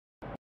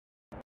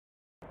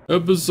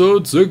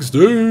Episode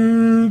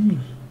 16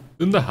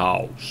 in the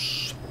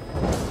house.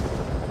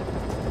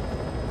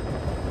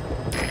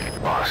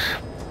 Boss,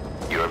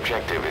 your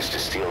objective is to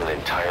steal an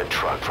entire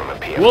truck from a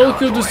PM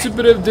Welcome convoy. to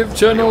Super Dev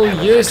channel.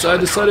 Yes, I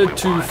decided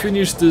to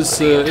finish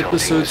this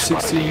episode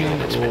 16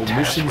 or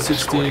mission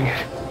 16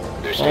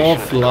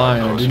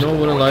 offline. I do not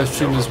want to live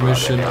stream this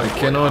mission. I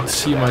cannot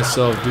see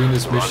myself doing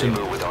this mission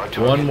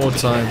one more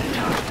time.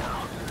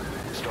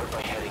 Start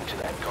by heading to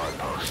that guard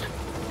post.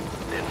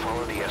 Then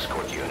follow the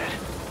escort unit.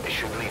 It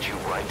should lead you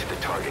right to the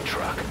target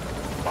truck.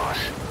 Boss,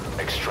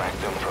 extract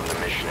them from the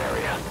mission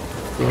area.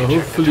 So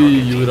hopefully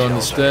you would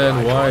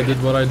understand why I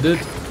did what I did.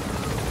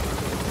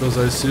 Because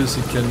I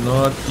seriously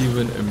cannot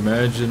even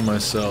imagine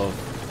myself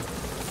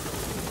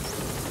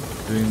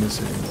doing this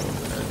anymore,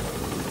 man.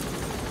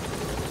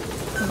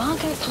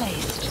 Marker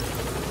placed.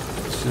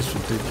 It's just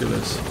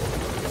ridiculous.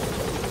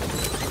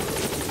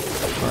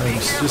 I'm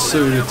just so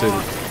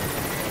irritated.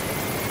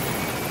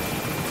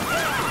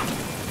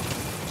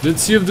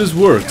 Let's see if this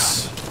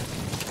works.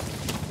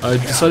 I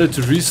decided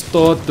to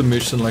restart the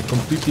mission, like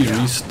completely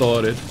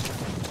restart it.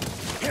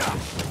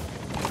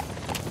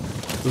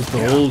 Because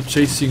the whole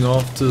chasing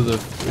after the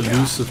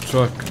elusive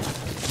truck,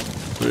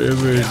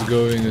 wherever it's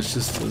going, is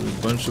just a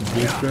bunch of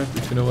bullcrap,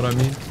 if you know what I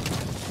mean.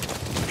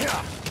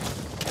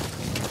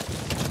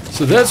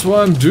 So that's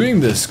why I'm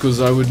doing this,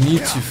 because I would need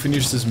to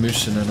finish this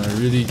mission, and I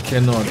really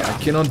cannot. I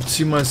cannot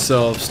see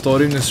myself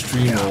starting a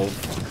stream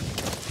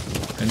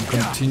off and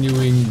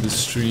continuing the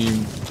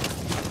stream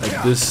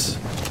at this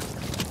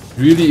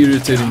really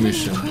irritating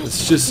mission.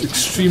 It's just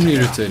extremely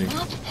irritating.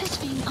 Map has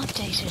been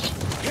updated.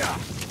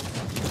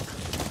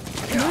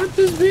 Map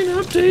has been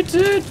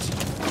updated!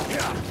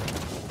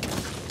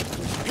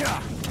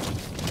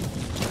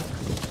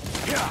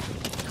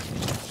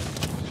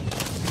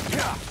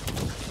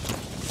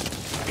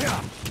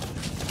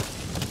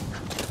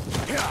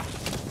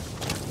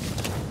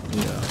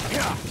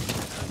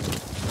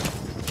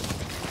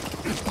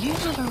 You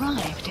have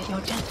arrived at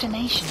your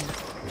destination.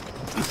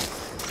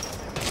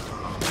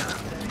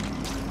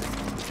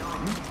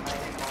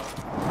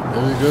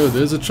 There we go,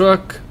 there's a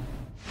truck.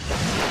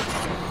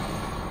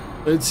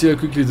 Let's see how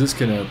quickly this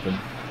can happen.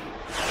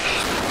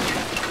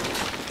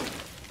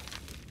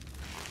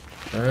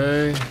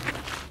 Okay.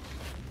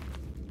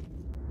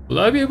 Will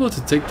I be able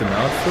to take them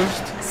out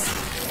first?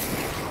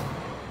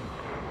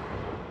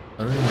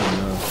 I don't even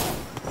know.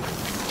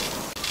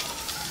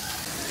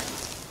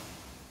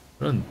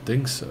 I don't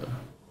think so.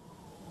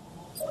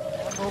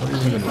 I'm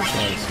not even gonna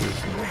try,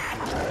 seriously.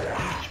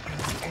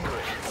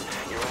 Good.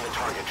 You're in the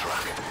target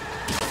truck.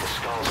 The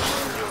skulls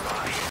are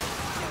nearby.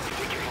 You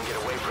think you can get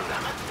away from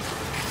them?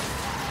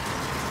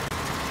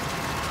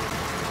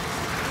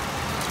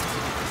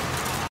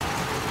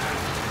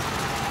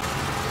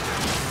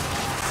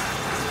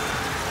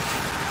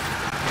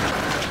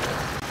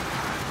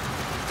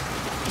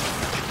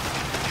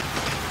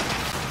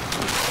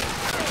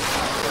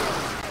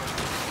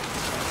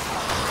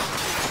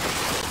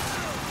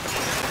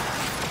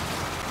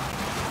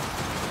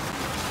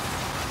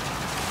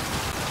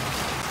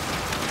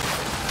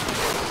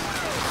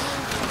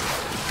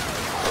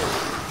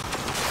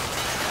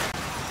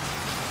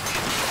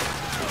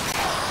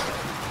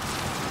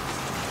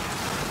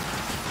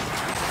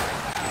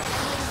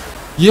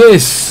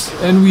 Yes!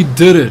 And we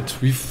did it!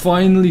 We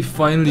finally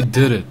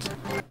did it.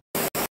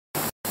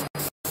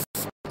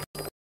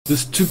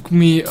 This took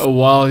me a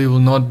while, you will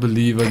not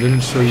believe. I didn't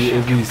show you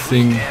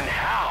everything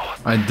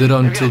I did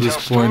until this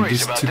point.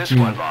 This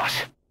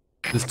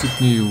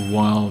took me a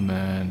while,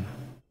 man.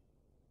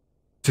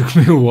 Took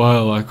me a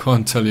while. I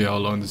can't tell you how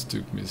long this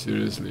took me,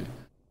 seriously.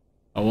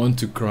 I want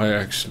to cry,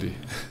 actually.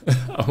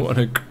 I want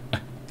to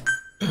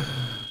cry.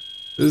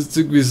 This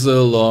took me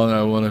so long,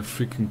 I want to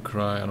freaking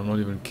cry, and I'm not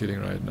even kidding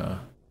right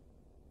now.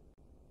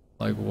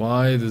 Like,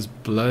 why this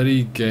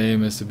bloody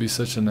game has to be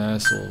such an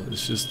asshole?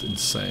 It's just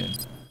insane.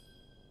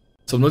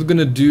 So I'm not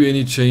gonna do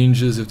any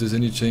changes. If there's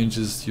any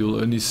changes, you'll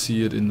only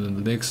see it in the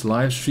next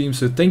live stream.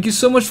 So thank you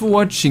so much for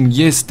watching.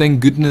 Yes, thank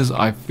goodness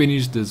I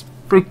finished this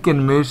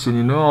freaking mission.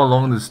 You know how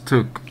long this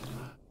took.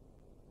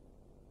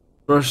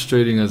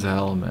 Frustrating as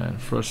hell, man.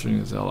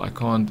 Frustrating as hell. I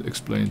can't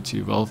explain to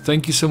you. Well,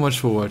 thank you so much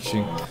for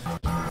watching.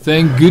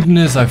 Thank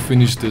goodness I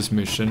finished this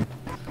mission.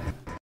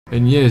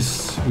 And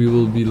yes, we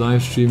will be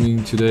live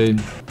streaming today.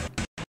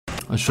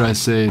 Or should I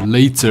say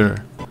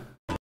later.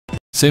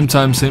 Same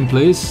time, same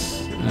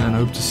place. And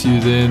hope to see you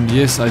then.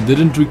 Yes, I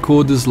didn't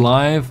record this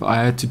live. I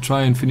had to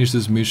try and finish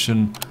this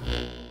mission.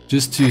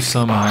 Just to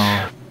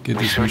somehow get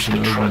this mission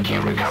over and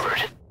done with.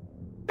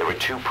 There were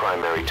two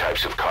primary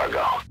types of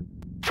cargo.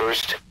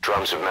 First,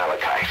 drums of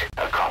malachite,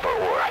 a copper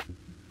ore.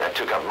 That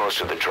took up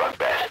most of the truck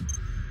bed.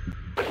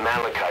 But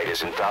malachite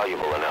isn't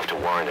valuable enough to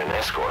warrant an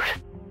escort.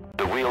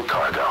 The real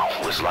cargo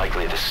was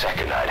likely the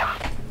second item,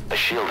 a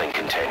shielding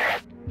container.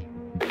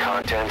 The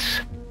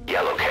contents,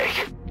 yellow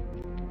cake.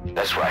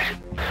 That's right,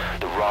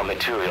 the raw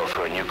material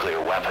for a nuclear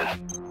weapon.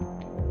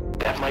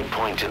 That might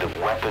point to the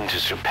weapon to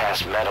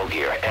surpass Metal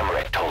Gear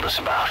Emmerich told us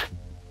about.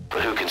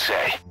 But who can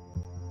say?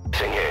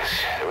 Thing is,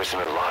 there isn't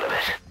a lot of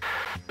it.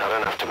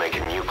 Not enough to make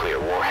a nuclear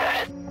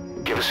warhead.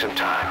 Give us some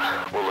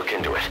time. We'll look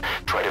into it.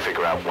 Try to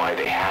figure out why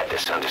they had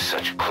this under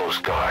such close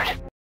guard.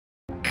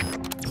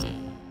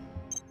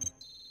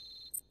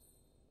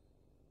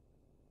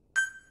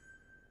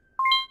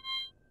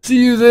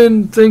 See you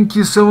then. Thank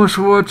you so much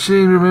for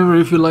watching. Remember,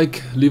 if you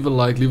like, leave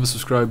a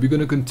subscribe. We're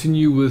going to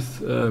continue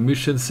with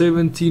mission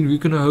 17. We're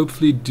going to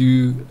hopefully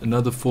do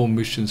another 4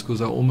 missions,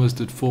 because I almost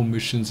did 4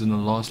 missions in the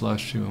last live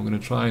stream. I'm going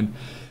to try and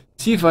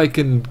see if I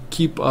can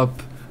keep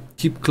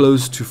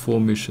close to 4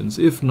 missions.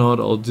 If not,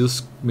 I'll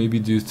just maybe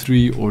do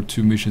 3 or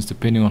 2 missions,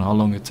 depending on how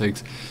long it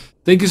takes.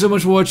 Thank you so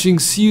much for watching.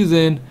 See you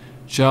then.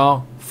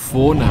 Ciao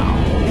for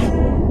now.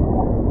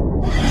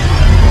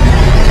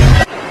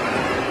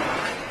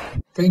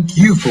 Thank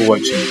you for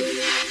watching.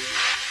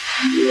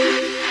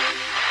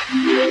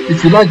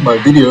 If you like my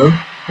video,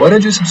 why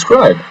don't you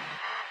subscribe?